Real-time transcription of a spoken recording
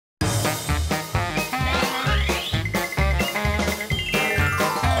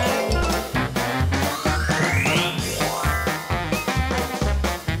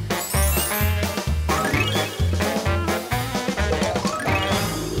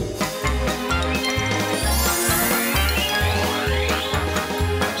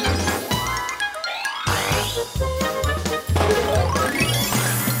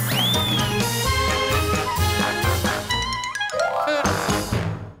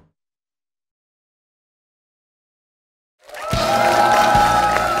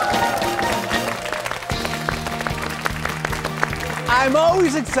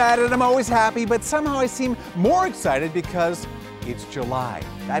always excited, I'm always happy, but somehow I seem more excited because it's July.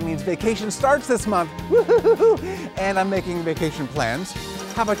 That means vacation starts this month. Woo-hoo-hoo-hoo. And I'm making vacation plans.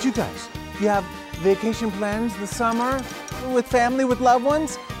 How about you guys? Do you have vacation plans this summer with family, with loved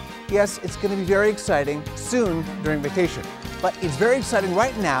ones? Yes, it's going to be very exciting soon during vacation. But it's very exciting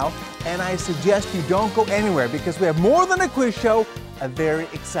right now, and I suggest you don't go anywhere because we have more than a quiz show, a very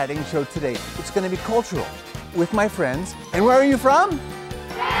exciting show today. It's going to be cultural with my friends. And where are you from?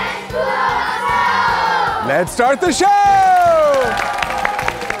 Let's start the show!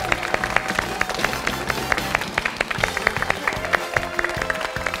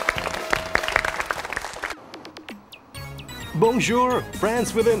 Bonjour,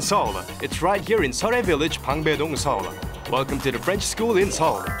 friends within Seoul. It's right here in Seorae Village, Bangbae-dong, Seoul. Welcome to the French school in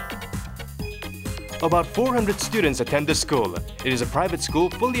Seoul. About 400 students attend the school. It is a private school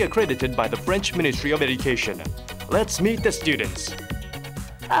fully accredited by the French Ministry of Education. Let's meet the students.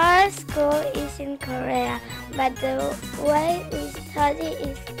 Our school is in Korea, but the way we study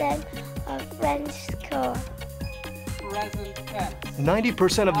is that of French school.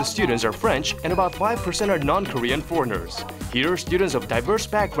 90% of the students are French and about 5% are non-Korean foreigners. Here, students of diverse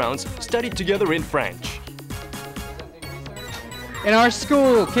backgrounds study together in French. In our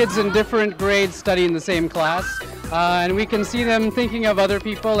school, kids in different grades study in the same class, and we can see them thinking of other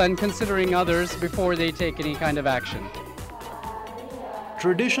people and considering others before they take any kind of action.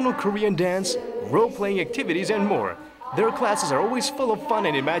 Traditional Korean dance, role-playing activities, and more. Their classes are always full of fun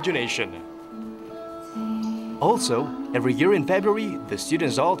and imagination. Also, every year in February, the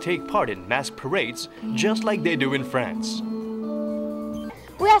students all take part in mass parades, just like they do in France.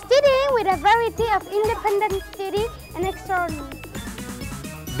 We are studying with a variety of independent study and external.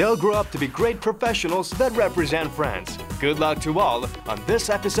 They'll grow up to be great professionals that represent France. Good luck to all on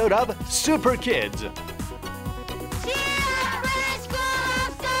this episode of Superkids.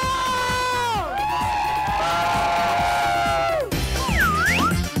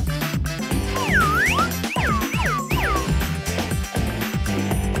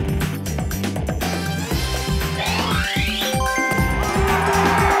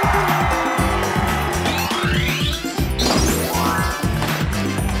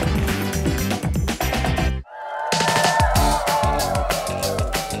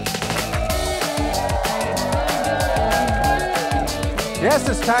 Yes,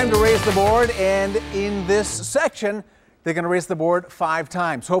 it's time to raise the board, and in this section, they're going to raise the board 5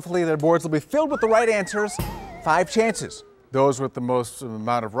 times. Hopefully their boards will be filled with the right answers. 5 chances. Those with the most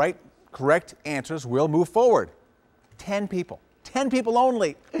amount of correct answers will move forward. 10 people. 10 people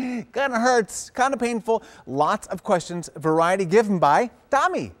only. Kinda hurts, kinda painful. Lots of questions, variety given by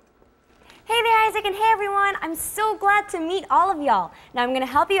Dami. Hey there, Isaac, and hey everyone. I'm so glad to meet all of y'all. Now I'm going to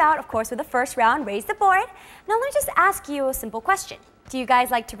help you out, of course, with the first round, raise the board. Now let me just ask you a simple question. Do you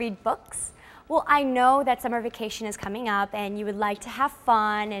guys like to read books? Well, I know that summer vacation is coming up and you would like to have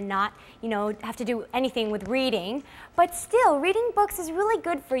fun and not, have to do anything with reading. But still, reading books is really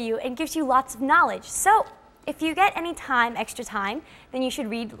good for you and gives you lots of knowledge. So if you get any time, extra time, then you should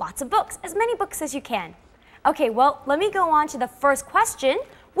read lots of books, as many books as you can. Okay, well, let me go on to the first question,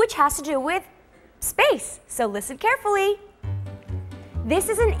 which has to do with space. So listen carefully. This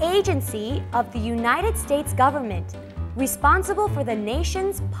is an agency of the United States government responsible for the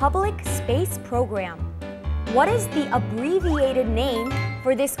nation's public space program. What is the abbreviated name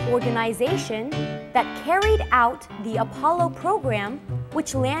for this organization that carried out the Apollo program,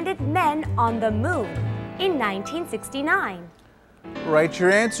 which landed men on the moon in 1969? Write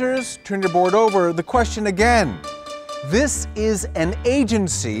your answers, turn your board over. The question again. This is an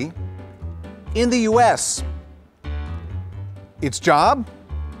agency in the U.S. Its job?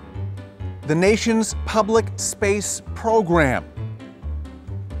 The nation's public space program.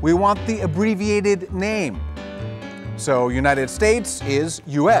 We want the abbreviated name. So United States is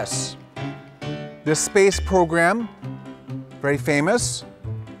US. This space program, very famous.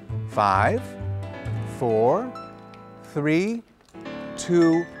 5, 4, 3,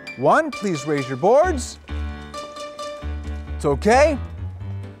 2, 1. Please raise your boards. It's okay.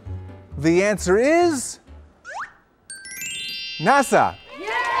 The answer is NASA.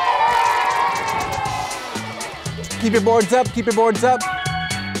 Keep your boards up, keep your boards up.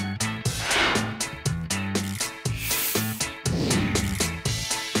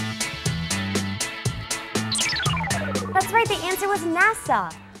 That's right, the answer was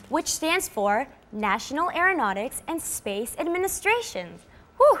NASA, which stands for National Aeronautics and Space Administration.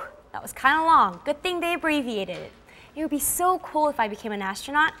 Whew, that was kind of long. Good thing they abbreviated it. It would be so cool if I became an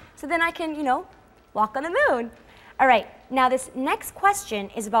astronaut, so then I can, walk on the moon. All right, now this next question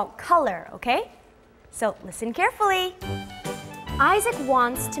is about color, okay? So listen carefully. Isaac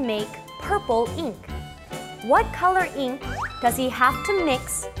wants to make purple ink. What color ink does he have to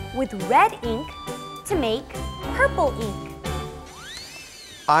mix with red ink to make purple ink?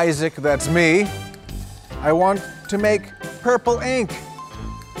 Isaac, that's me. I want to make purple ink.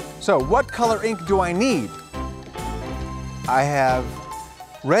 So what color ink do I need? I have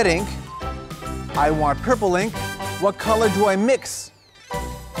red ink. I want purple ink. What color do I mix?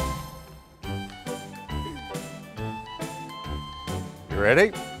 You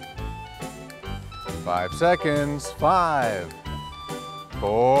ready? 5 seconds. 5,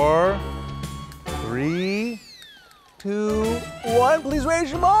 4, 3, 2, 1. Please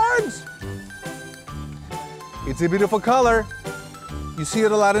raise your boards. It's a beautiful color. You see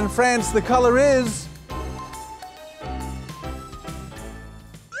it a lot in France. The color is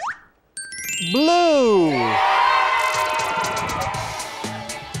blue.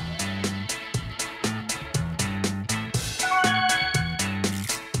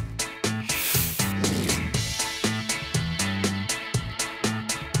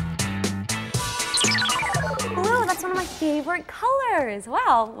 Blue, that's one of my favorite colors.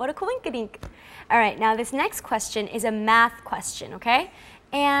 Wow, what a coinkydink. All right, now this next question is a math question, okay?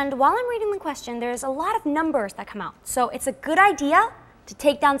 And while I'm reading the question, there's a lot of numbers that come out. So it's a good idea to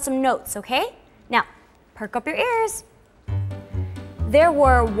take down some notes, okay? Now, perk up your ears. There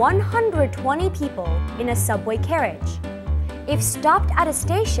were 120 people in a subway carriage. If stopped at a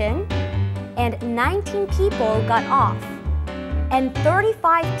station and 19 people got off and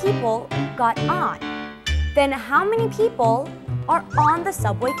 35 people got on, then how many people are on the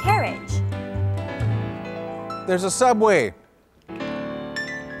subway carriage? There's a subway.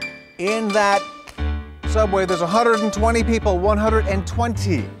 In that subway, there's 120 people.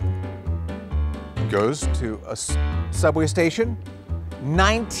 120 goes to a subway station.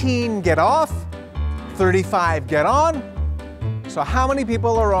 19 get off. 35 get on. So how many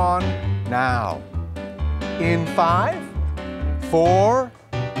people are on now? In 5, 4,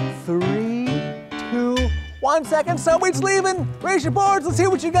 3, 2, 1 second. Subway's leaving. Raise your boards. Let's hear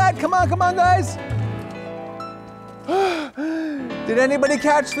what you got. Come on, guys. Did anybody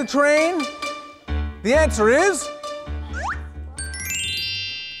catch the train? The answer is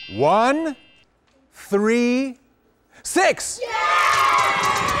 1, 3, 6. Yeah!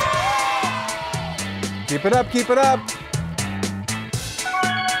 Keep it up, keep it up.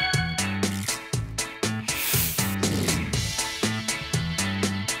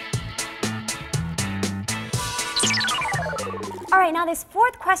 All right, now this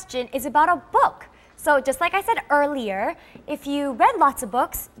fourth question is about a book. So just like I said earlier, if you read lots of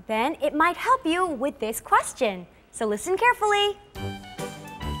books, then it might help you with this question. So listen carefully.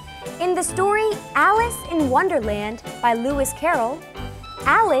 In the story Alice in Wonderland by Lewis Carroll,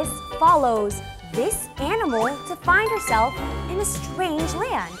 Alice follows this animal to find herself in a strange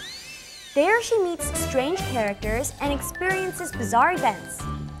land. There she meets strange characters and experiences bizarre events.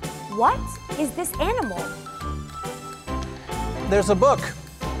 What is this animal? There's a book.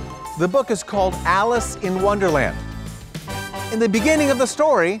 The book is called Alice in Wonderland. In the beginning of the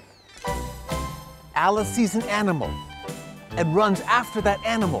story, Alice sees an animal and runs after that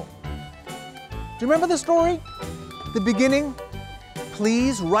animal. Do you remember the story? The beginning?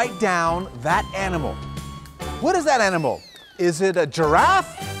 Please write down that animal. What is that animal? Is it a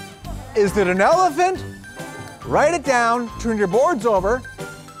giraffe? Is it an elephant? Write it down, turn your boards over,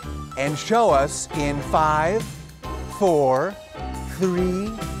 and show us in 5, 4,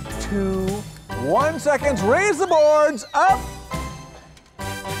 3, 2, 1 seconds. Raise the boards up.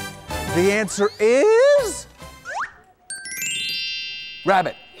 The answer is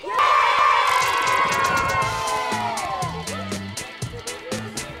rabbit.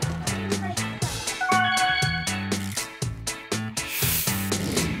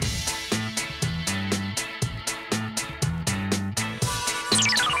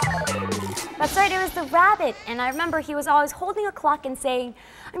 That's right, it was the rabbit. And I remember he was always holding a clock and saying,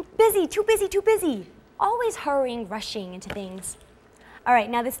 "I'm busy, too busy, too busy." Always hurrying, rushing into things. All right,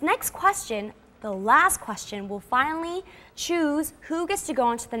 now this next question, the last question, will finally choose who gets to go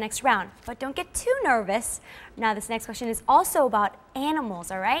on to the next round. But don't get too nervous. Now this next question is also about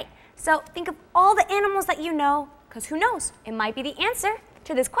animals, all right? So think of all the animals that you know, because who knows, it might be the answer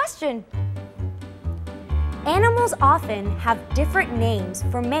to this question. Animals often have different names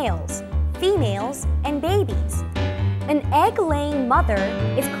for males, females, and babies. An egg-laying mother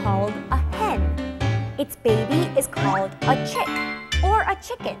is called a hen. Its baby is called a chick or a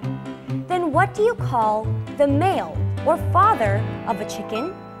chicken. Then what do you call the male or father of a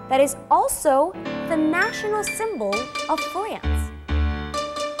chicken that is also the national symbol of France?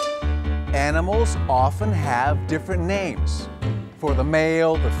 Animals often have different names. for the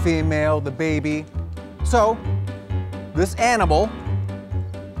male, the female, the baby. So, this animal,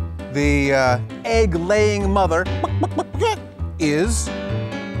 the egg-laying mother, is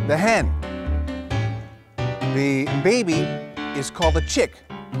the hen. The baby is called a chick.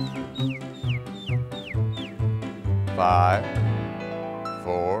 5,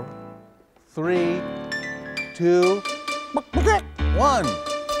 4, 3, 2, 1.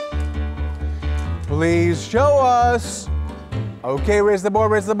 Please show us. Okay, raise the board,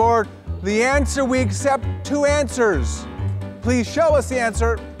 raise the board. The answer, we accept 2 answers. Please show us the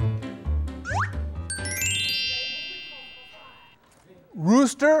answer.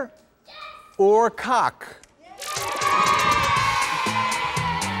 Rooster or cock?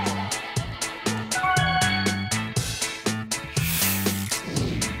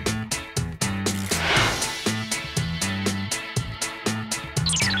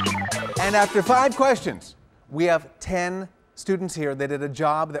 And after 5 questions, we have 10 students here. They did a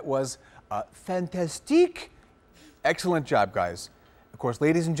job that was fantastique. Excellent job, guys. Of course,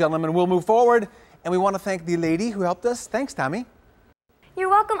 ladies and gentlemen, we'll move forward. And we want to thank the lady who helped us. Thanks, Tommy. You're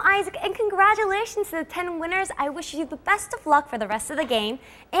welcome, Isaac, and congratulations to the 10 winners. I wish you the best of luck for the rest of the game.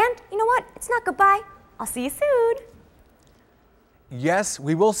 And you know what? It's not goodbye. I'll see you soon. Yes,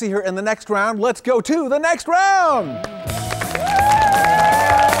 we will see her in the next round. Let's go to the next round.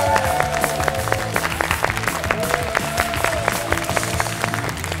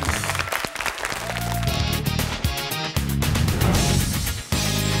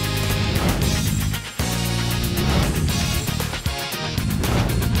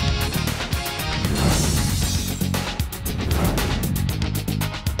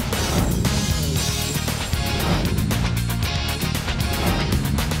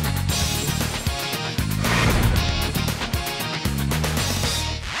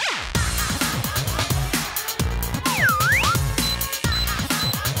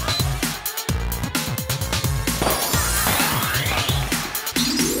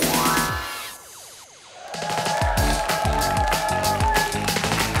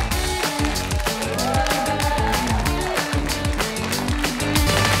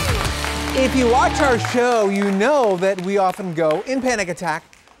 If you watch our show, you know that we often go in panic attack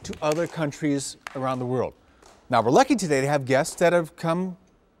to other countries around the world. Now, we're lucky today to have guests that have come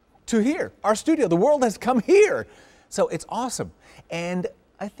to here, our studio. The world has come here. So it's awesome. And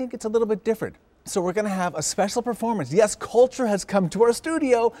I think it's a little bit different. So we're going to have a special performance. Yes, culture has come to our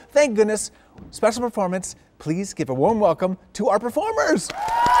studio. Thank goodness. Special performance. Please give a warm welcome to our performers.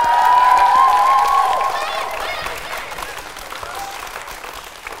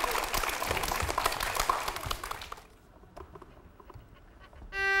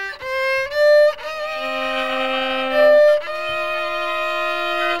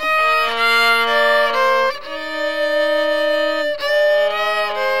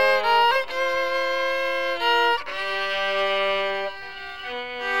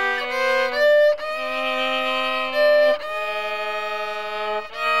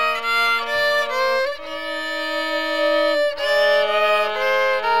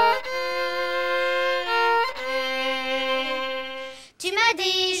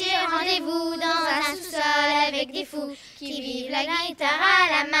 Qui vivent la guitare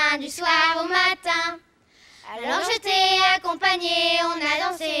à la main du soir au matin. Alors je t'ai accompagné, on a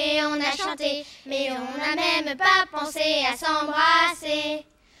dansé, on a chanté, mais on n'a même pas pensé à s'embrasser.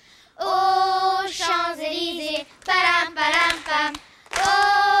 Aux Champs-Élysées, param param pam.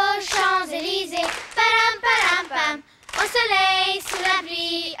 Aux Champs-Élysées, param param pam. Au soleil, sous la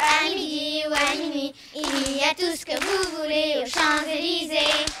pluie, à midi ou à minuit, il y a tout ce que vous voulez aux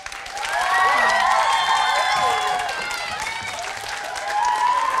Champs-Élysées.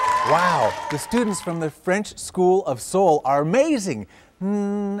 Wow, the students from the French School of Seoul are amazing.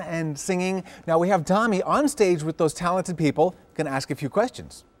 And singing. Now we have Tommy on stage with those talented people. Going to ask a few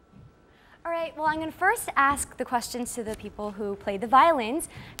questions. All right, well, I'm going to first ask the questions to the people who play the violins,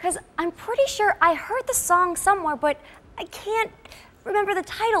 because I'm pretty sure I heard the song somewhere, but I can't remember the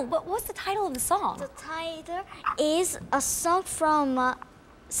title. What's the title of the song? The title is a song from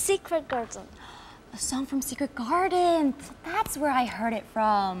Secret Garden. A song from Secret Garden. So that's where I heard it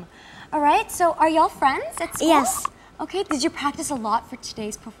from. All right, so are y'all friends at school? Yes. Okay, did you practice a lot for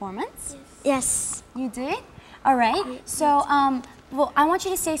today's performance? Yes. You did? All right, so well, I want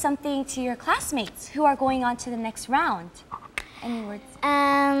you to say something to your classmates who are going on to the next round. Any words?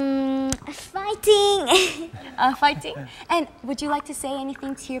 Fighting. Fighting? And would you like to say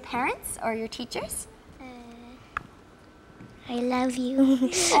anything to your parents or your teachers? I love you.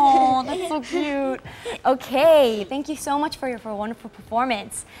 Oh, that's so cute. Okay, thank you so much for your wonderful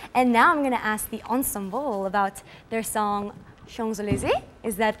performance. And now I'm going to ask the ensemble about their song, Champs-Élysées?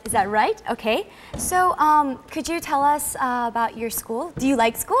 Is that right? Okay. So, could you tell us about your school? Do you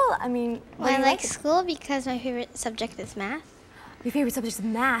like school? I mean, Well, I like school because my favorite subject is math. Your favorite subject is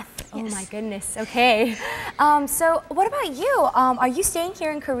math. Yes. Oh my goodness. Okay. So, what about you? Are you staying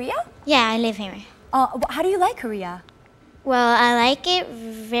here in Korea? Yeah, I live here. How do you like Korea? Well, I like it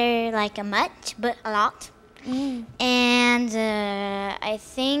very much, but a lot. And I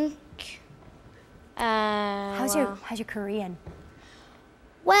think. How's your Korean?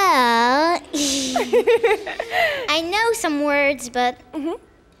 Well, I know some words, but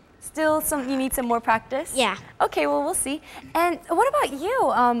Still, you need some more practice? Yeah. Okay, well, we'll see. And what about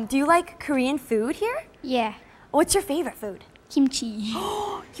you? Do you like Korean food here? Yeah. What's your favorite food? Kimchi.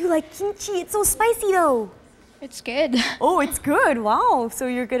 You like kimchi. It's so spicy, though. It's good. Oh, it's good. Wow. So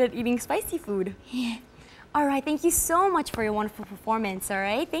you're good at eating spicy food. Yeah. All right. Thank you so much for your wonderful performance. All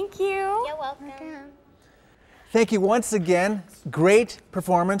right. Thank you. you're welcome. Thank you once again. Great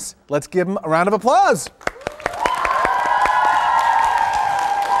performance. Let's give them a round of applause.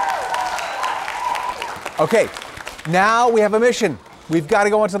 Okay, now we have a mission. We've got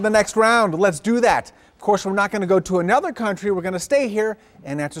to go on to the next round. Let's do that. Of course, we're not going to go to another country. We're going to stay here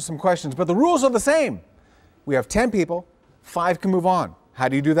and answer some questions. But the rules are the same. We have 10 people. 5 can move on. How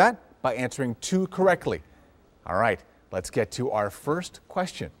do you do that? By answering 2 correctly. All right, let's get to our first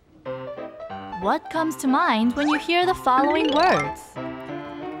question. What comes to mind when you hear the following words?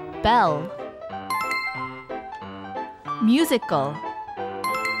 Bell, musical,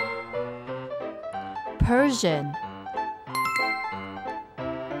 Persian,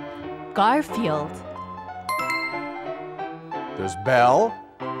 Garfield. There's bell,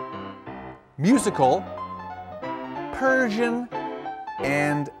 musical, Persian,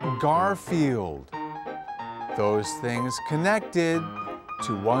 and Garfield. Those things connected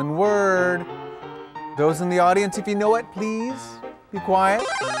to one word. Those in the audience, if you know it, please be quiet.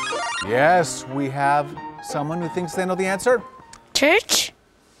 Yes, we have someone who thinks they know the answer. Church?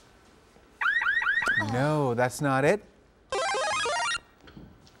 No, that's not it.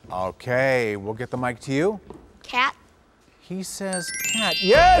 Okay, we'll get the mic to you. Cat? He says cat.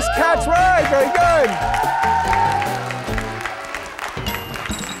 Yes, cat's right. Very good.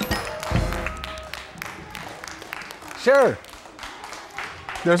 Sure.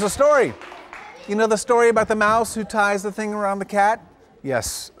 There's a story. You know the story about the mouse who ties the thing around the cat?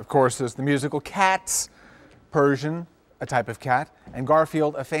 Yes, of course, there's the musical Cats, Persian, a type of cat, and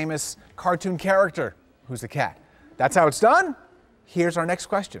Garfield, a famous cartoon character who's a cat. That's how it's done. Here's our next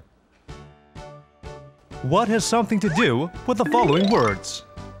question. What has something to do with the following words?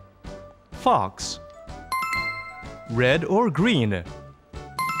 Fox, red or green,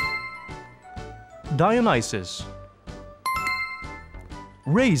 Dionysus,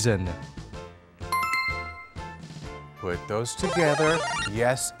 raisin. Put those together.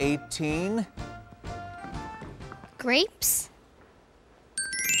 Yes, 18. Grapes?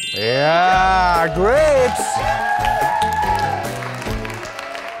 Yeah, grapes.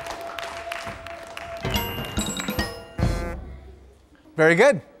 Very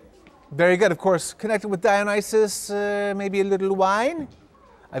good. Very good. Of course, connected with Dionysus, maybe a little wine.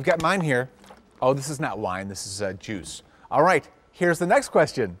 I've got mine here. Oh, this is not wine. This is juice. All right. Here's the next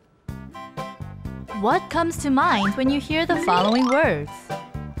question. What comes to mind when you hear the following words?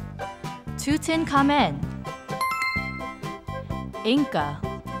 Tutankhamen, Inca,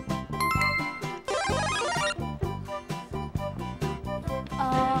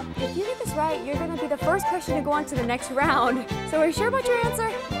 If you get this right, you're going to be the first person to go on to the next round. So are you sure about your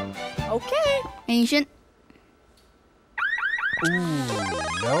answer? Okay. Ancient? Ooh,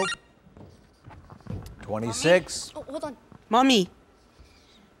 nope. 26. Oh, hold on. Mommy.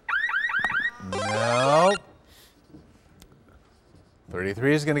 No.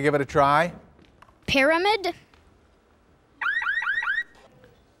 33 is going to give it a try. Pyramid?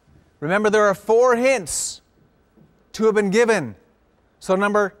 Remember, there are 4 hints. 2 have been given. So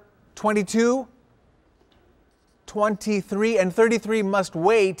number 22, 23, and 33 must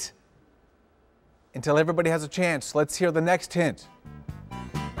wait until everybody has a chance. Let's hear the next hint.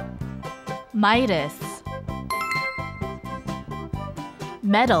 Midas,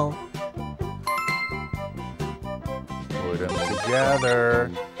 metal, Put them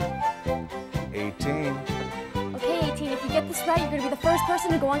together. 18. Okay, 18, if you get this right, you're going to be the first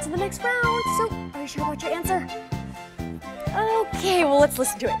person to go on to the next round. So, are you sure about your answer? Okay, well, let's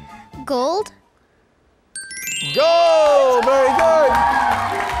listen to it. Gold? Go! Very good.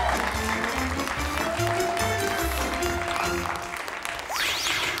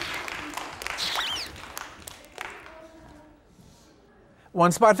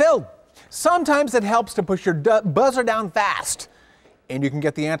 One spot filled. Sometimes it helps to push your buzzer down fast, and you can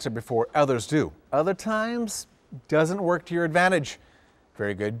get the answer before others do. Other times, doesn't work to your advantage.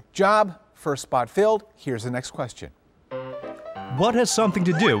 Very good job. First spot filled. Here's the next question. What has something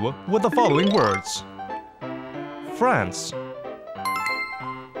to do with the following words? France.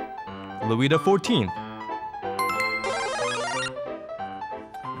 Louis XIV.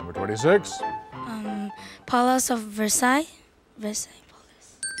 Number 26. Palace of Versailles. Versailles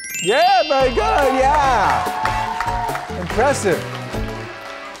Palace. Yeah, very good. Yeah. Impressive.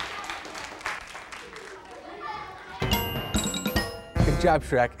 Good job,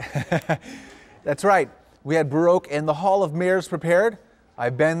 Shrek. That's right. We had Baroque and the Hall of Mirrors prepared.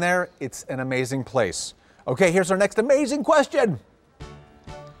 I've been there. It's an amazing place. Okay, here's our next amazing question.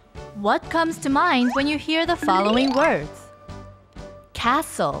 What comes to mind when you hear the following words?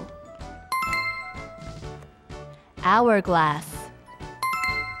 Castle. Hourglass.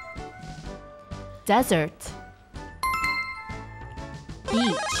 Desert.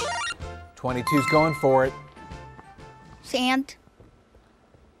 Beach. 22's going for it. Sand.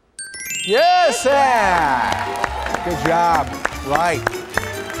 Yes, Sam! Good job. Right.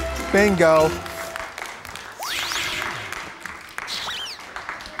 Bingo.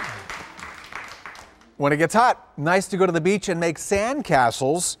 When it gets hot, nice to go to the beach and make sand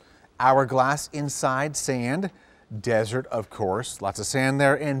castles. Hourglass inside sand. Desert, of course. Lots of sand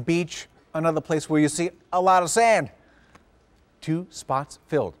there. And beach, another place where you see a lot of sand. 2 spots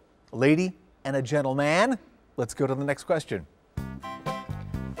filled. A lady and a gentleman. Let's go to the next question.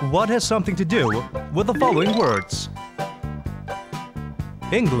 What has something to do with the following words?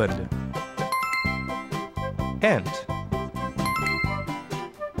 England. Ant.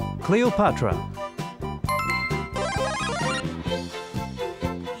 Cleopatra.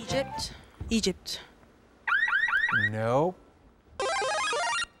 Egypt. No.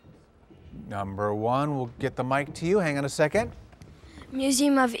 Number 1, we'll get the mic to you. Hang on a second.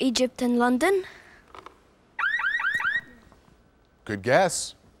 Museum of Egypt in London. Good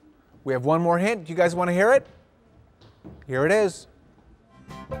guess. We have one more hint. Do you guys want to hear it? Here it is.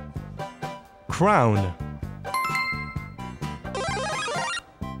 Crown.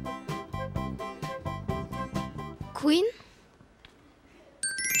 Queen.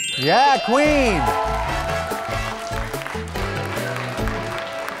 Yeah, Queen.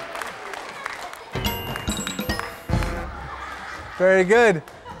 Very good.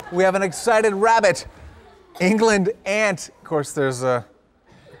 We have an excited rabbit. England, ant. Of course, there's a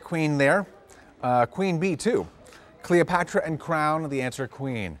queen there. Queen bee, too. Cleopatra and crown, the answer,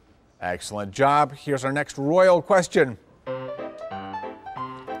 queen. Excellent job. Here's our next royal question.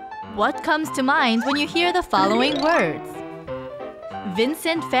 What comes to mind when you hear the following words?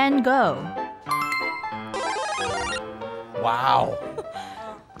 Vincent van Gogh. Wow.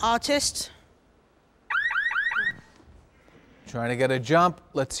 Artist. Trying to get a jump.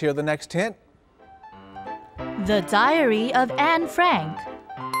 Let's hear the next hint. The Diary of Anne Frank.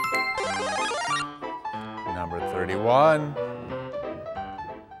 Number 31.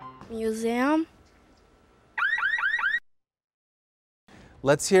 Museum.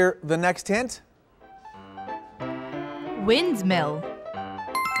 Let's hear the next hint. Windmill.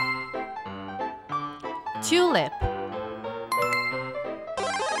 Tulip.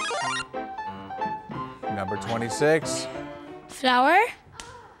 Number 26. Flower.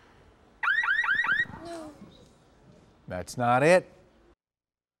 That's not it.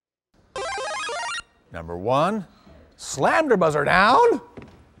 Number 1. Slammed her buzzer down.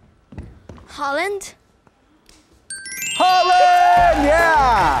 Holland. Holland!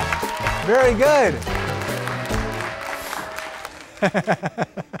 Yeah! Very good.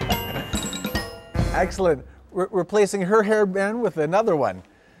 Excellent. We're replacing her hairband with another one.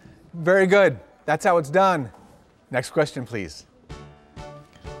 Very good. That's how it's done. Next question, please.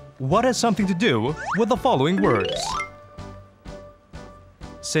 What has something to do with the following words?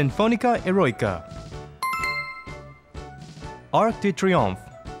 Sinfonica Eroica. Arc de Triomphe.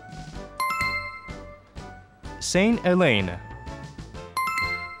 Saint Helene.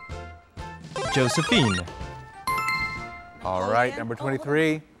 Josephine. All right, number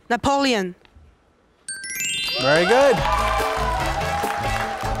 23. Napoleon. Very good.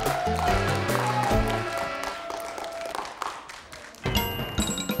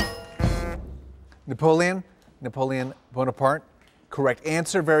 Napoleon Bonaparte. Correct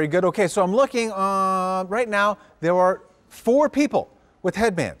answer. Very good. Okay, so I'm looking right now. There are 4 people with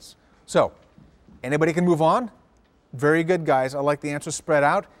headbands. So anybody can move on. Very good, guys. I like the answer spread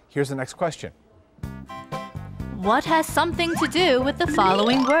out. Here's the next question. What has something to do with the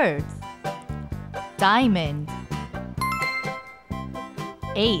following words? Diamond.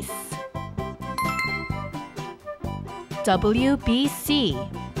 Ace. WBC.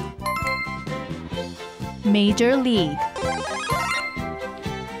 Major League.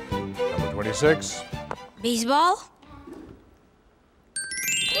 Number 26. Baseball.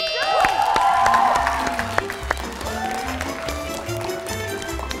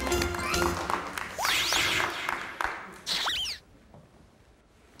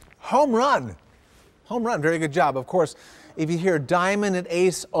 Home run. Home run, very good job. Of course, if you hear diamond and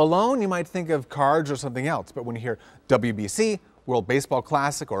ace alone, you might think of cards or something else. But when you hear WBC, World Baseball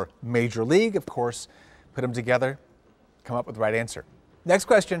Classic, or Major League, of course, put them together, come up with the right answer. Next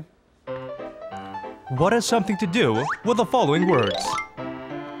question. What has something to do with the following words?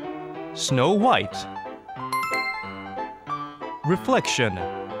 Snow White. Reflection.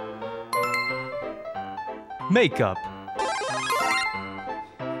 Makeup.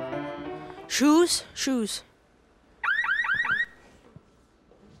 Shoes. Shoes.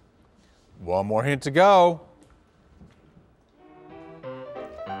 One more hint to go.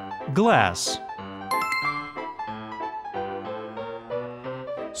 Glass.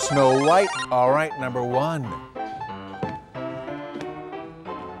 Snow White. All right, number 1.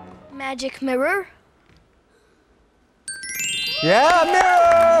 Magic mirror. Yeah,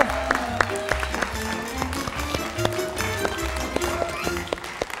 mirror!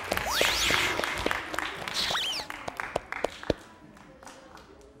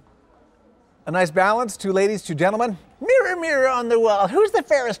 A nice balance, 2 ladies, 2 gentlemen. Mirror, mirror on the wall, who's the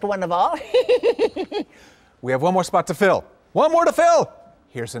fairest one of all? We have one more spot to fill. One more to fill.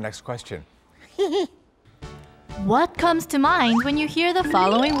 Here's the next question. What comes to mind when you hear the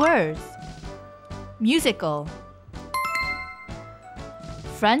following words? Musical.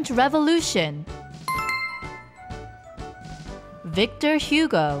 French Revolution. Victor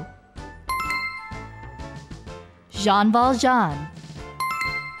Hugo. Jean Valjean.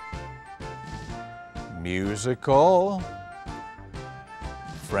 Musical.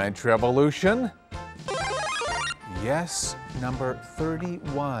 French Revolution. Yes, number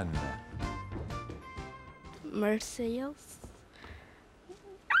 31. Marseilles.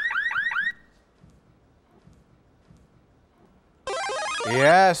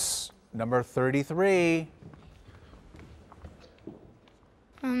 Yes, number 33.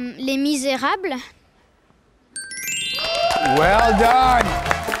 Les Misérables. Well done.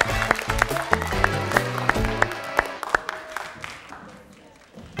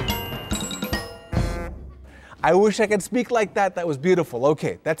 I wish I could speak like that. That was beautiful.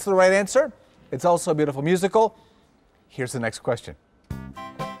 Okay, that's the right answer. It's also a beautiful musical. Here's the next question.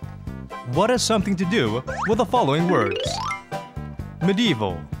 What has something to do with the following words?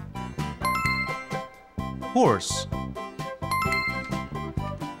 Medieval. Horse.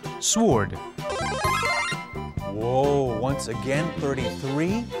 Sword. Whoa, once again,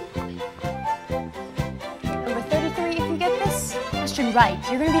 33. Number 33, if you get this question right,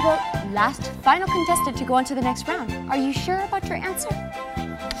 you're going to be the last final contestant to go on to the next round. Are you sure about your answer?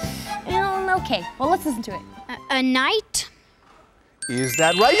 Okay, well, let's listen to it. A knight. Is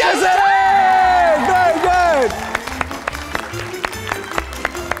that right? Yes, it is! Very good!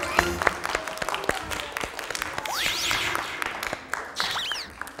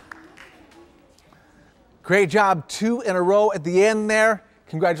 Great job, 2 in a row at the end there.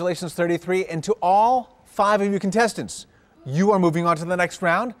 Congratulations, 33. And to all 5 of you contestants, you are moving on to the next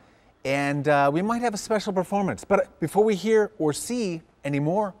round. And we might have a special performance. But before we hear or see any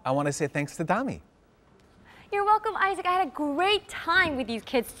more, I want to say thanks to Dami. You're welcome, Isaac. I had a great time with you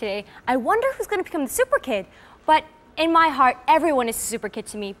kids today. I wonder who's going to become the super kid. But in my heart, everyone is a super kid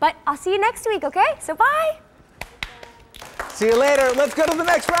to me. But I'll see you next week, okay? So bye. See you later. Let's go to the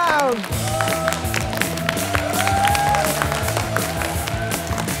next round.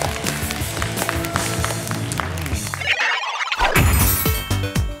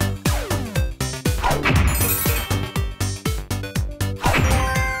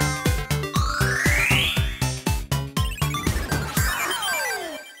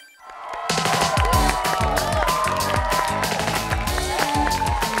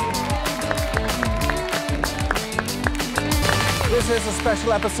 This is a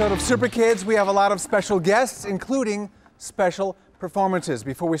special episode of Superkids. We have a lot of special guests, including special performances.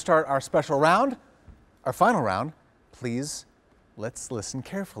 Before we start our special round, our final round, please, let's listen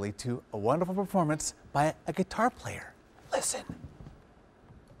carefully to a wonderful performance by a guitar player. Listen.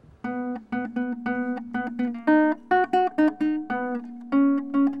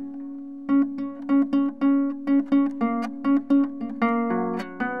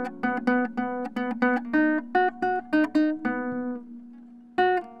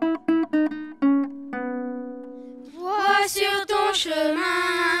 Sur ton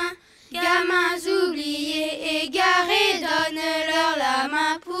chemin, gamins oubliés, égarés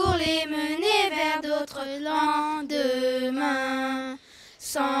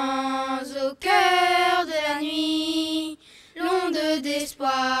Sans au cœur de la nuit, l'onde d'espoir,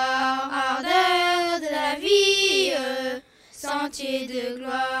 ardeur de la vie, sentier de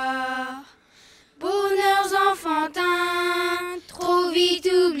gloire. Bonheurs enfantins, trop vite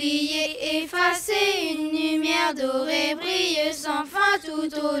oubliés, effacés, une lumière dorée brille sans fin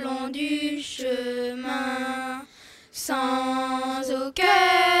tout au long du chemin. Sans au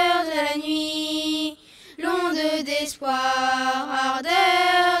cœur de la nuit, l'onde d'espoir,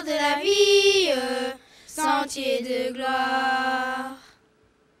 ardeur de la vie, sentier de gloire.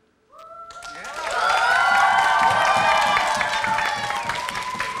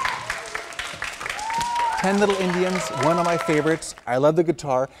 10 Little Indians, one of my favorites. I love the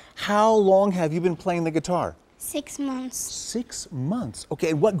guitar. How long have you been playing the guitar? 6 months. 6 months. Okay,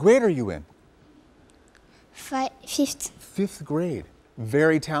 and what grade are you in? Fifth. 5th grade.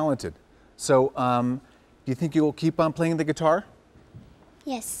 Very talented. So, do you think you'll keep on playing the guitar?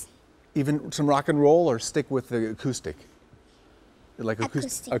 Yes. Even some rock and roll, or stick with the acoustic? Like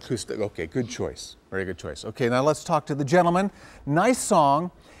Acoustic. Acoustic. Okay, good choice. Very good choice. Okay, now let's talk to the gentleman. Nice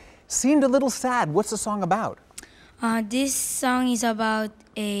song. Seemed a little sad. What's the song about? This song is about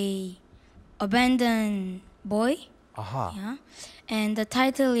a abandoned boy. Aha. Yeah. And the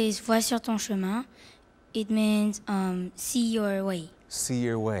title is Vois sur ton chemin. It means see your way. See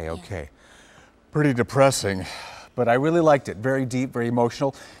your way, okay. Pretty depressing, but I really liked it. Very deep, very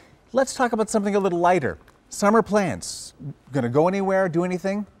emotional. Let's talk about something a little lighter. Summer plans. Gonna go anywhere, do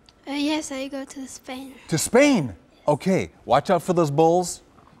anything? Yes, I go to Spain. To Spain? Okay, watch out for those bulls.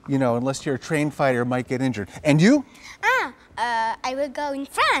 You know, unless you're a trained fighter, might get injured. And you? I will go in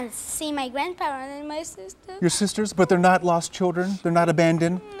France, see my grandparents and my sister. Your sisters? But they're not lost children? They're not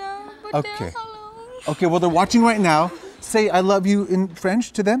abandoned? No, but Okay. they're alone. Okay, well, they're watching right now. Say I love you in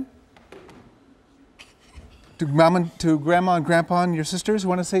French to them. To grandma and grandpa and your sisters, you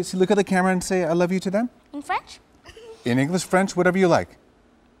want to say, look at the camera and say I love you to them? In French? In English, French, whatever you like.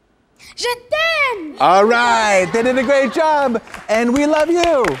 Je t'aime! All right, they did a great job, and we love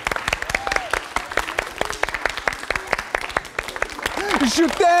you. Je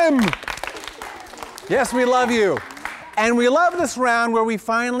t'aime. Yes, we love you. And we love this round where we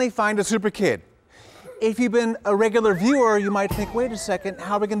finally find a super kid. If you've been a regular viewer, you might think, wait a second,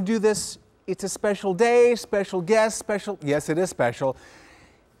 how are we going to do this? It's a special day, special guest, special. Yes, it is special.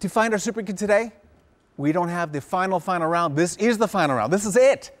 To find our super kid today, we don't have the final round. This is the final round. This is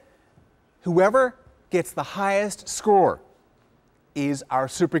it. Whoever gets the highest score is our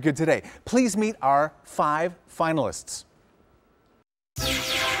super kid today. Please meet our 5 finalists.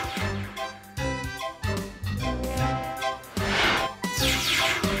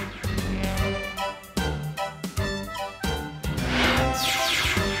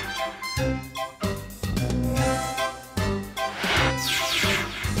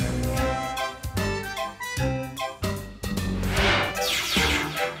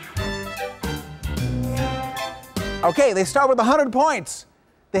 Okay, they start with 100 points.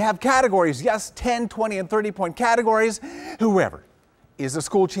 They have categories, yes, 10, 20, and 30-point categories. Whoever is the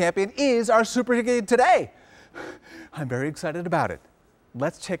school champion is our super kid today. I'm very excited about it.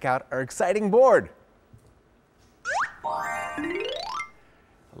 Let's check out our exciting board.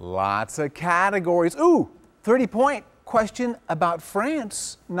 Lots of categories. Ooh, 30-point question about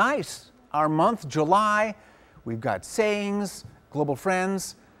France. Nice. Our month, July. We've got sayings, global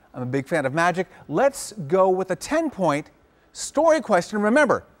friends. I'm a big fan of magic. Let's go with a 10-point story question.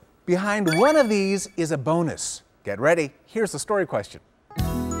 Remember, behind one of these is a bonus. Get ready. Here's the story question.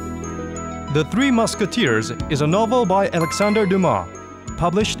 The Three Musketeers is a novel by Alexandre Dumas,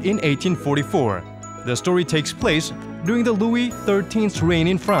 published in 1844. The story takes place during the Louis XIII's reign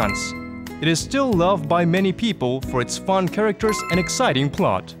in France. It is still loved by many people for its fun characters and exciting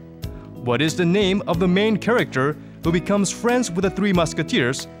plot. What is the name of the main character who becomes friends with the Three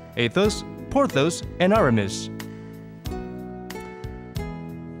Musketeers, Athos, Porthos, and Aramis?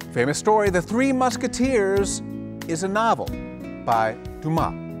 Famous story, The Three Musketeers is a novel by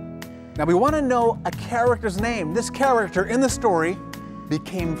Dumas. Now we want to know a character's name. This character in the story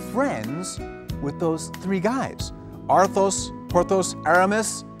became friends with those 3 guys. Athos, Porthos,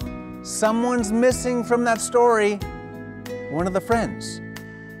 Aramis. Someone's missing from that story. One of the friends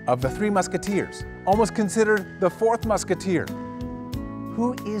of the 3 Musketeers. Almost considered the 4th Musketeer.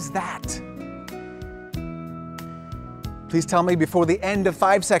 Who is that? Please tell me before the end of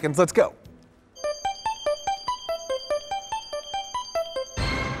 5 seconds. Let's go.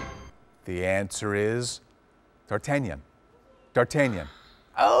 The answer is D'Artagnan. D'Artagnan.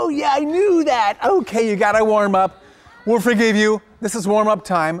 Oh yeah, I knew that. Okay, you gotta warm up. We'll forgive you. This is warm-up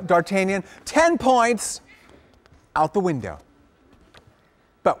time. D'Artagnan, 10 points out the window.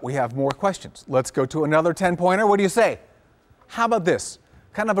 But we have more questions. Let's go to another 10-pointer. What do you say? How about this?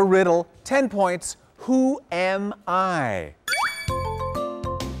 Kind of a riddle, 10 points. Who am I?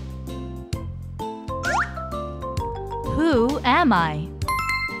 Who am I?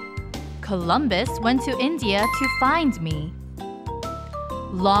 Columbus went to India to find me.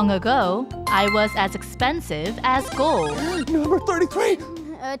 Long ago, I was as expensive as gold. Number 33.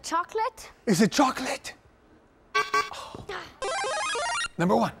 Chocolate? Is it chocolate? Oh.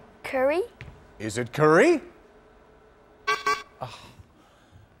 Number 1. Curry? Is it curry? Oh.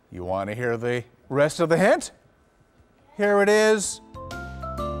 You want to hear the rest of the hint? Here it is.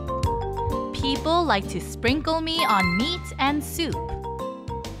 People like to sprinkle me on meat and soup.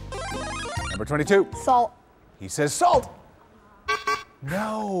 Number 22. Salt. He says salt.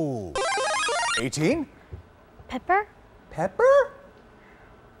 No. 18. Pepper? Pepper?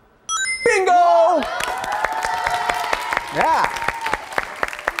 Bingo! Yeah.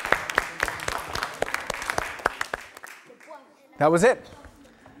 That was it.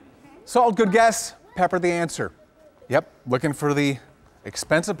 Salt, good guess. Pepper, the answer. Yep, looking for the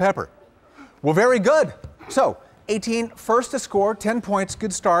expensive pepper. Well, very good. So, 18, first to score, 10 points,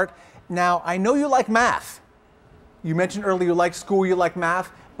 good start. Now, I know you like math. You mentioned earlier you like school, you like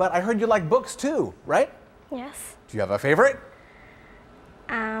math, but I heard you like books too, right? Yes. Do you have a favorite?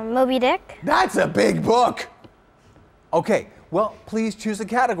 Moby Dick? That's a big book. Okay, well, please choose a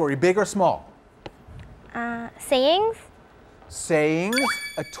category, big or small. Sayings? Sayings,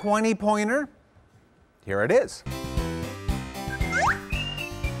 a 20-pointer. Here it is.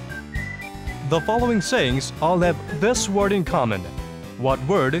 The following sayings all have this word in common. What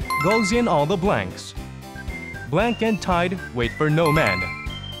word goes in all the blanks? Blank and tide wait for no man.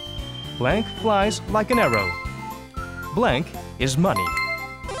 Blank flies like an arrow. Blank is money.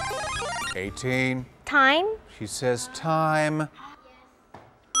 18. Time? She says time.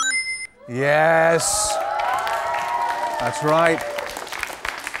 Yes. That's right.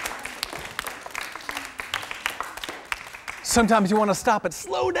 Sometimes you want to stop it.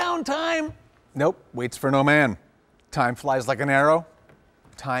 Slow down time. Nope, waits for no man. Time flies like an arrow.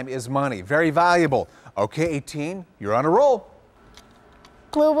 Time is money. Very valuable. Okay, 18, you're on a roll.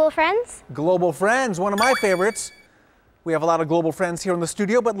 Global Friends? Global Friends, one of my favorites. We have a lot of global friends here in the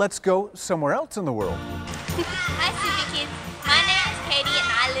studio, but let's go somewhere else in the world. Hi, Superkids. My name is Katie and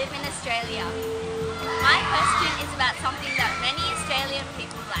I live in Australia. My question is about something that many Australian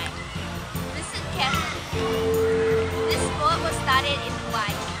people like. Listen carefully. This sport was started in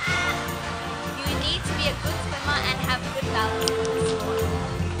Hawaii. You need to be a good swimmer and have good balance in the sport.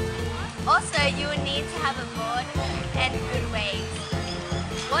 Also, you will need to have a board and good waves.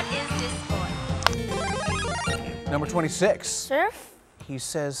 What is this sport? Number 26. Surf? He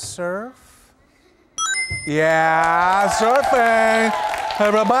says surf. Yeah, surfing.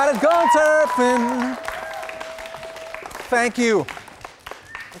 Everybody's going surfing. Thank you.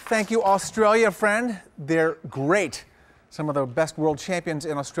 Thank you, Australia, friend. They're great. Some of the best world champions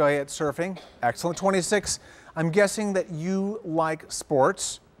in Australia at surfing. Excellent. 26. I'm guessing that you like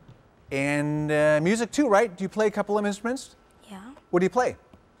sports and music too, right? Do you play a couple of instruments? Yeah. What do you play?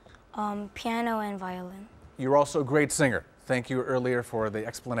 Piano and violin. You're also a great singer. Thank you earlier for the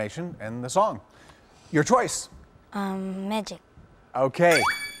explanation and the song. Your choice. Magic. Okay.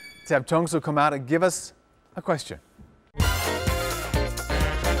 Let's have Tongsu come out and give us a question.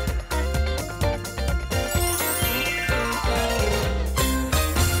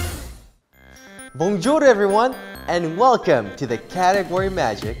 Bonjour everyone and welcome to the Category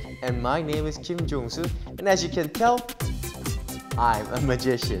Magic, and my name is Kim Jong-soo, and as you can tell, I'm a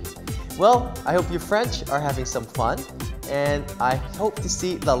magician. Well, I hope you French are having some fun, and I hope to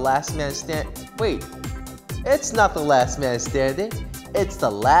see the last man wait, it's not the last man standing, it's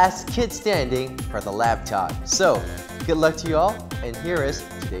the last kid standing for the laptop. So, good luck to you all, and here is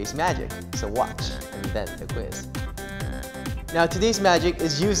today's magic. So watch, and then the quiz. Now today's magic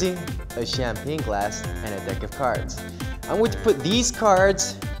is using a champagne glass and a deck of cards. I'm going to put these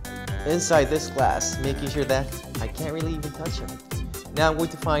cards inside this glass, making sure that I can't really even touch them. Now I'm going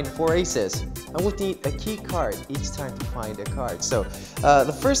to find 4 aces. I'm going to need a key card each time to find a card. So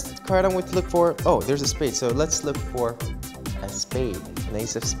the first card I'm going to look for, oh, there's a spade. So let's look for a spade, an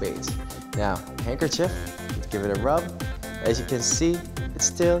ace of spades. Now, handkerchief, let's give it a rub. As you can see, it's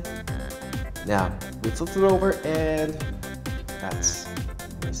still. Now, we flip it over and that's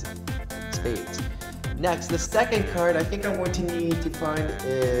spades. Next, the second card I think I'm going to need to find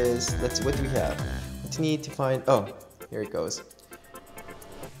is, let's see, what do we have? Let's need to find, oh, here it goes.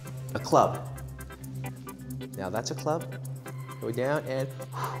 A club. Now that's a club. Go down and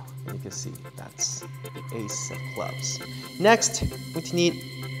you can see that's the ace of clubs. Next, we need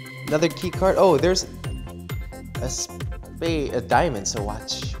another key card. Oh, there's a diamond, so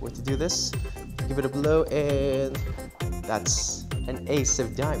watch what to do this. Give it a blow and that's an ace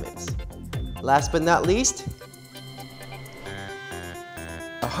of diamonds. Last but not least,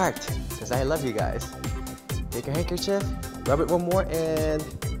 a heart, because I love you guys. Take a handkerchief, rub it one more, and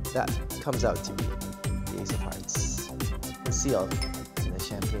that comes out to be the ace of hearts. Concealed in a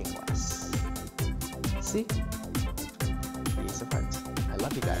champagne glass. See? The ace of hearts. I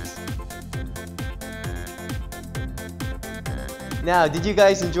love you guys. Now, did you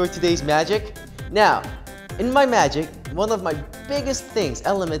guys enjoy today's magic? Now, in my magic, one of my biggest things,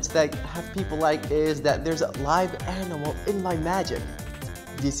 elements that have people like is that there's a live animal in my magic.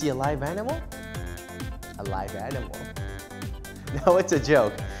 Do you see a live animal? A live animal. No, it's a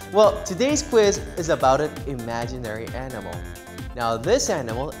joke. Well, today's quiz is about an imaginary animal. Now, this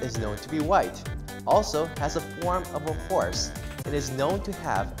animal is known to be white, also has a form of a horse, and is known to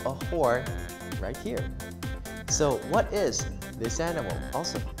have a horn right here. So, what is this animal?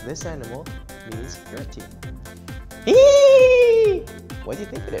 Also, this animal means purity. What do you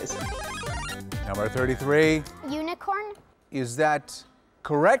think it is? Number 33. Unicorn? Is that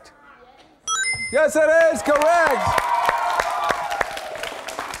correct? Yes, it is correct.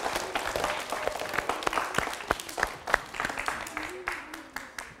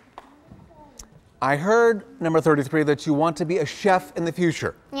 I heard, number 33, that you want to be a chef in the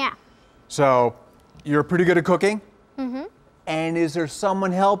future. Yeah. So, you're pretty good at cooking? Mm-hmm. And is there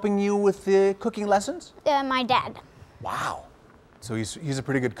someone helping you with the cooking lessons? My dad. Wow. So he's a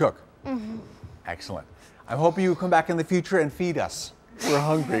pretty good cook. Mm-hmm. Excellent. I hope you come back in the future and feed us. We're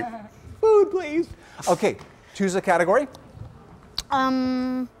hungry. Food, please. Okay, choose a category.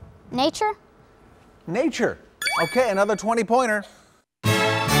 Nature? Nature. Okay, another 20-pointer.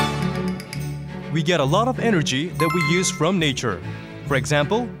 We get a lot of energy that we use from nature. For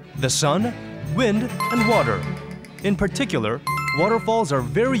example, the sun, wind, and water. In particular, waterfalls are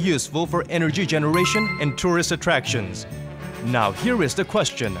very useful for energy generation and tourist attractions. Now here is the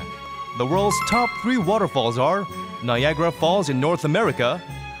question. The world's top 3 waterfalls are Niagara Falls in North America,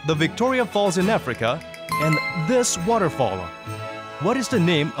 the Victoria Falls in Africa, and this waterfall. What is the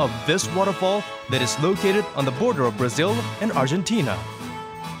name of this waterfall that is located on the border of Brazil and Argentina?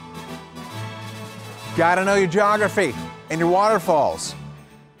 Gotta know your geography and your waterfalls.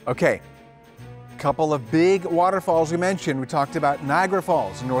 Okay, couple of big waterfalls we mentioned. We talked about Niagara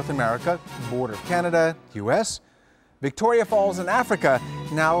Falls in North America, border of Canada, US. Victoria Falls in Africa.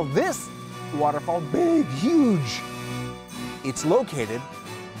 Now this waterfall, big, huge. It's located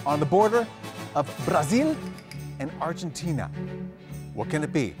on the border of Brazil and Argentina. What can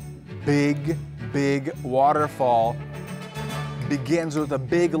it be? Big, big waterfall. Begins with a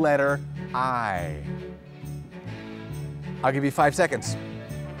big letter I. I'll give you 5 seconds.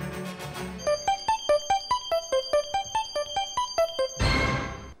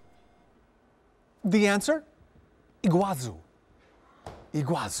 The answer? Iguazu.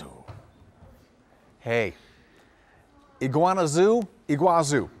 Iguazu. Hey. Iguana Zoo,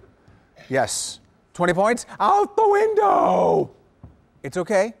 Iguazu. Yes. 20 points? Out the window! It's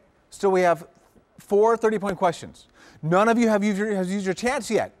okay. Still, we have 4 30-point questions. None of you have used your chance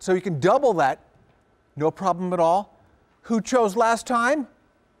yet, so you can double that. No problem at all. Who chose last time?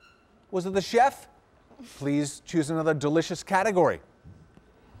 Was it the chef? Please choose another delicious category.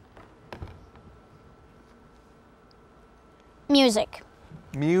 Music.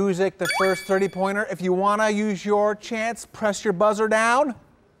 Music, the first 30-pointer. If you want to use your chance, press your buzzer down.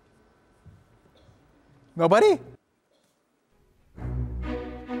 Nobody?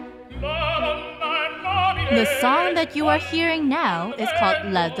 The song that you are hearing now is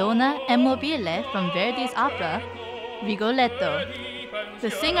called La Donna è mobile from Verdi's opera, Rigoletto.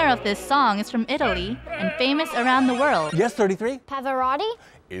 The singer of this song is from Italy and famous around the world. Yes, 33. Pavarotti?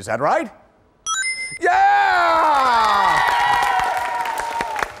 Is that right? Yeah!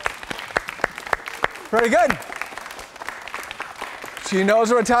 Very good. She knows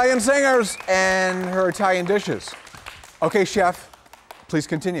her Italian singers and her Italian dishes. Okay, chef, please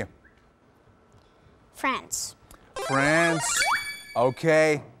continue. France. France.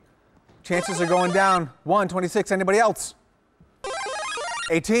 Okay. Chances are going down. 1, 26. Anybody else?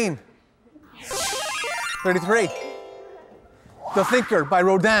 18. 33. The Thinker by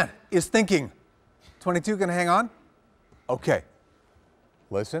Rodin is thinking. 22, gonna hang on? Okay.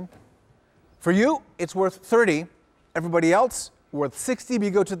 Listen. For you, it's worth 30. Everybody else, worth 60. We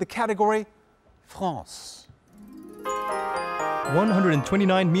go to the category France.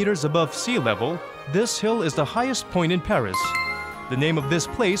 129 meters above sea level, this hill is the highest point in Paris. The name of this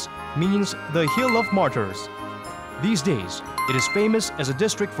place means the Hill of Martyrs. These days, it is famous as a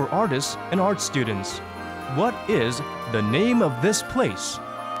district for artists and art students. What is the name of this place?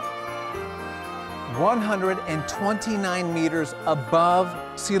 129 meters above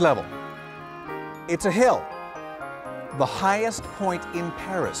sea level. It's a hill. The highest point in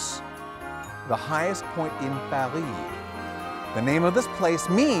Paris. The highest point in Paris. The name of this place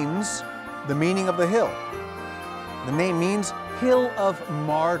means the meaning of the hill. The name means Hill of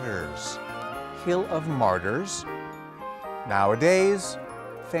Martyrs. Hill of Martyrs. Nowadays,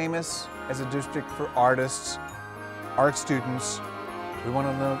 famous as a district for artists, art students. We want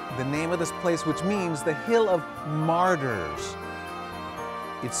to know the name of this place, which means the Hill of Martyrs.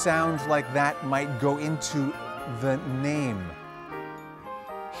 It sounds like that might go into the name.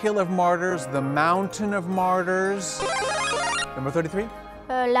 Hill of Martyrs, the Mountain of Martyrs. Number 33.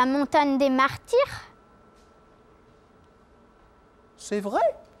 La montagne des martyrs. C'est vrai?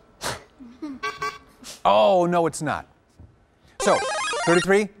 Oh, no, it's not. So,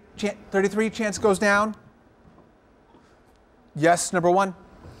 33, 33, chance goes down. Yes, number 1.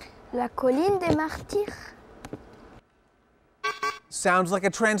 La colline des martyrs. Sounds like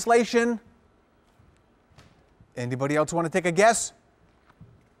a translation. Anybody else want to take a guess?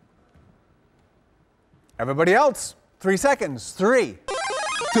 Everybody else, 3 seconds. 3,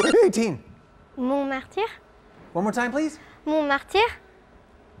 2, 18. Montmartre. One more time, please. Montmartre.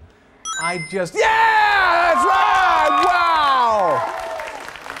 Yeah, that's right! Wow!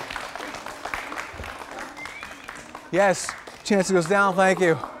 Yes, chance goes down, thank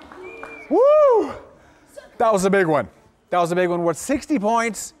you. Woo! That was a big one. That was a big one. Worth 60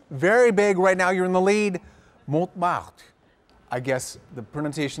 points, very big. Right now you're in the lead. Montmartre. I guess the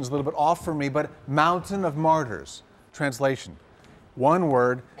pronunciation is a little bit off for me, but Mountain of Martyrs. Translation. One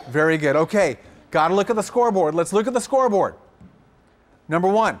word, very good. Okay, gotta look at the scoreboard. Let's look at the scoreboard. Number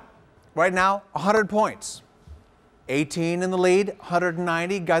 1, right now, 100 points. 18 in the lead,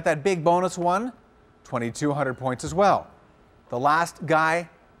 190, got that big bonus one, 2,200 points as well. The last guy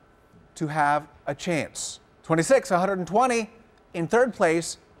to have a chance. 26, 120 in third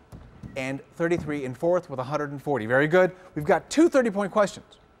place, and 33 in fourth with 140. Very good. We've got 2 30-point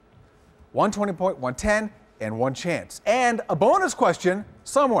questions. 1 20-point, 1 10, and 1 chance. And a bonus question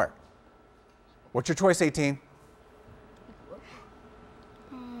somewhere. What's your choice, 18?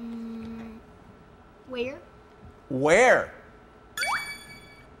 Where? Where?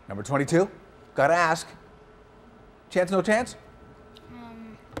 Number 22. Gotta ask. Chance, no chance?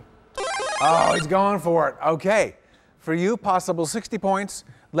 Oh, he's going for it. Okay. For you, possible 60 points.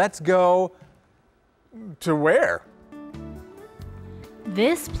 Let's go to where?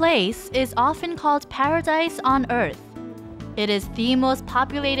 This place is often called Paradise on Earth. It is the most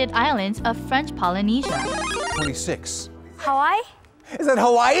populated island of French Polynesia. 26. Hawaii? Is that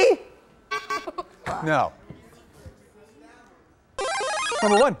Hawaii? No.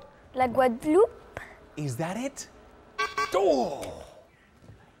 Number 1. La Guadeloupe? Is that it? Oh!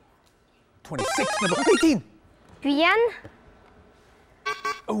 26. Number 18. Guyane?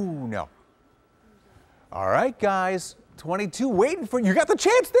 Oh, no. All right, guys. 22, waiting for you. You got the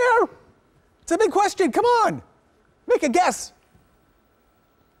chance there. It's a big question. Come on. Make a guess.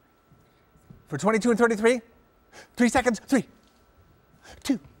 For 22 and 33, 3 seconds. 3,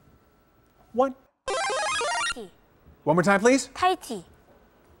 2, 1. One more time, please. Tahiti.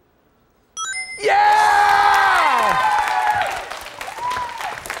 Yeah!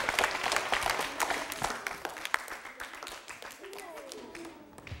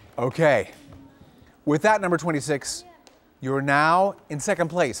 Okay. With that, number 26, you're now in second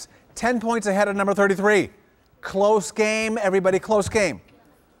place. 10 points ahead of number 33. Close game, everybody, close game.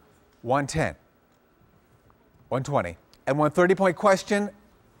 110, 120, and 1 30-point question.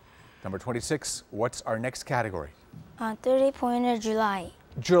 Number 26, what's our next category? 30-pointer July.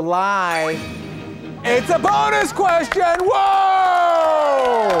 July. It's a bonus question!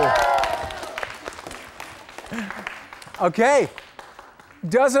 Whoa! Okay.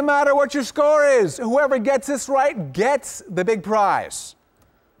 Doesn't matter what your score is. Whoever gets this right gets the big prize.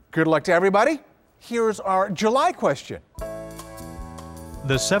 Good luck to everybody. Here's our July question.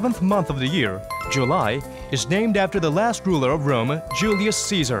 The 7th month of the year, July, is named after the last ruler of Rome, Julius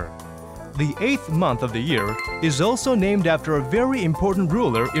Caesar. The 8th month of the year is also named after a very important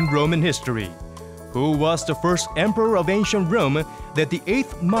ruler in Roman history. Who was the first emperor of ancient Rome that the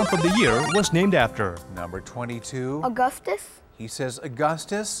 8th month of the year was named after? Number 22. Augustus. He says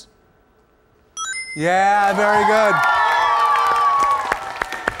Augustus. Yeah, very good.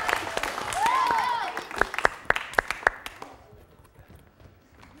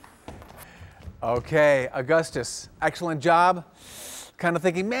 Okay, Augustus, excellent job. kind of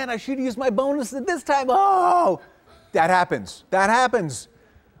thinking, man, I should use my bonus at this time. Oh, that happens. That happens.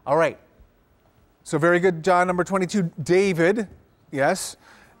 All right. So very good, John. Number 22, David. Yes,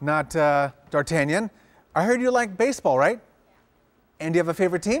 not D'Artagnan. I heard you like baseball, right? And do you have a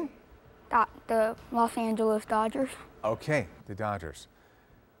favorite team? The Los Angeles Dodgers. Okay, the Dodgers.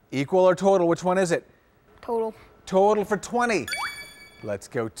 Equal or total? Which one is it? Total. Total for 20. Let's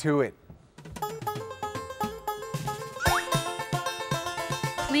go to it.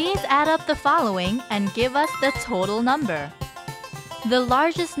 Please add up the following and give us the total number. The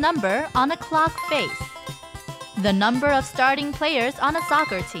largest number on a clock face. The number of starting players on a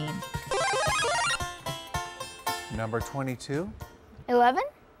soccer team. Number 22. 11.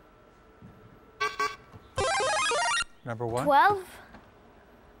 Number 1. 12.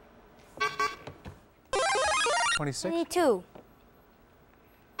 26. 22.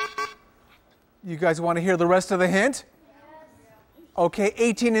 You guys want to hear the rest of the hint? Okay,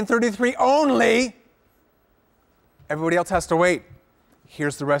 18 and 33 only. Everybody else has to wait.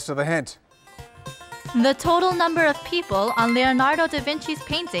 Here's the rest of the hint. The total number of people on Leonardo da Vinci's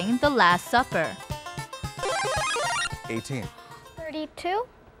painting, The Last Supper. 18. 32.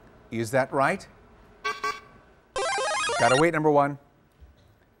 Is that right? Gotta wait, number 1.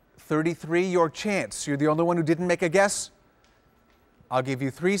 33, your chance. You're the only one who didn't make a guess. I'll give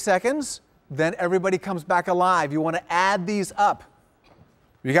you 3 seconds. Then everybody comes back alive. You want to add these up.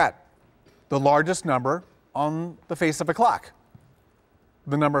 You got the largest number on the face of a clock.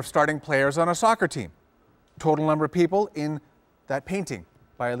 The number of starting players on a soccer team. Total number of people in that painting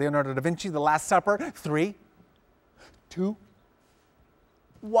by Leonardo da Vinci, The Last Supper. 3, 2,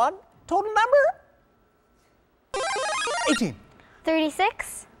 1. Total number? 18.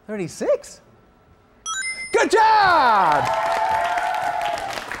 36. 36. Good job!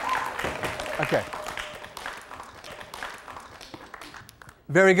 Okay.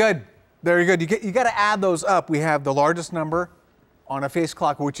 Very good. Very good. You got to add those up. We have the largest number on a face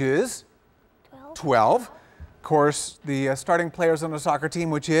clock, which is 12. Of course, the starting players on the soccer team,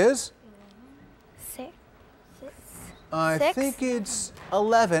 which is 6. I think it's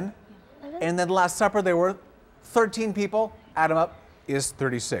 11. And then Last Supper, there were 13 people. Add them up is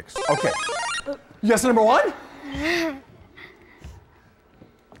 36. Okay. Yes, number 1?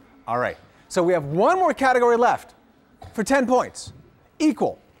 All right. So we have one more category left for 10 points.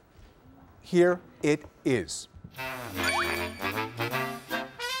 Equal. Here it is.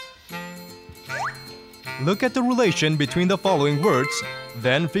 Look at the relation between the following words,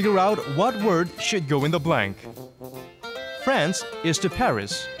 then figure out what word should go in the blank. France is to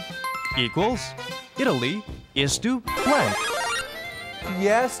Paris equals Italy is to blank.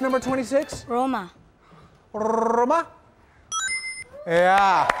 Yes, number 26? Roma. Roma?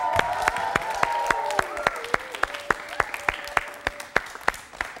 Yeah.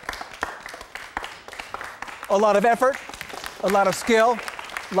 A lot of effort, a lot of skill,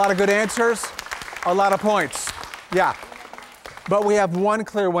 a lot of good answers, a lot of points. Yeah. But we have one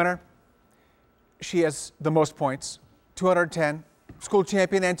clear winner. She has the most points, 210, school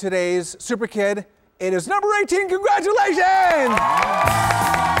champion and today's super kid. It is number 18. Congratulations!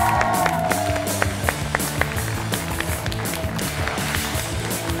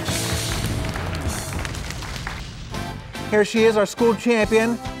 Here she is, our school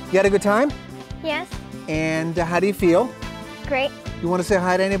champion. You had a good time? Yes. And how do you feel? Great. You want to say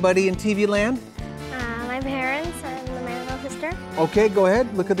hi to anybody in TV land? My parents and my little sister. Okay, go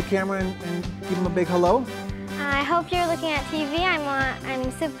ahead. Look at the camera and give them a big hello. I hope you're looking at TV. I'm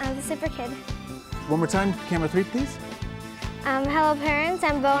the super kid. One more time, camera 3, please. Hello, parents.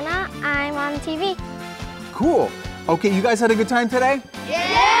 I'm Bona. I'm on TV. Cool. Okay, you guys had a good time today?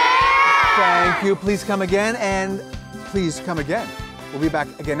 Yeah! Thank you. Please come again, and please come again. We'll be back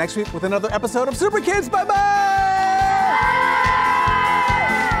again next week with another episode of Super Kids. Bye-bye!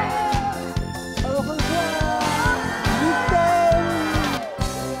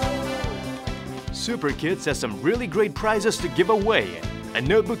 Super Kids has some really great prizes to give away. A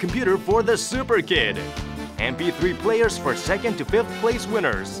notebook computer for the Super Kid, MP3 players for 2nd to 5th place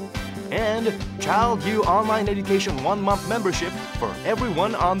winners, and Child U Online Education 1-month membership for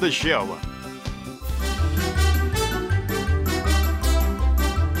everyone on the show.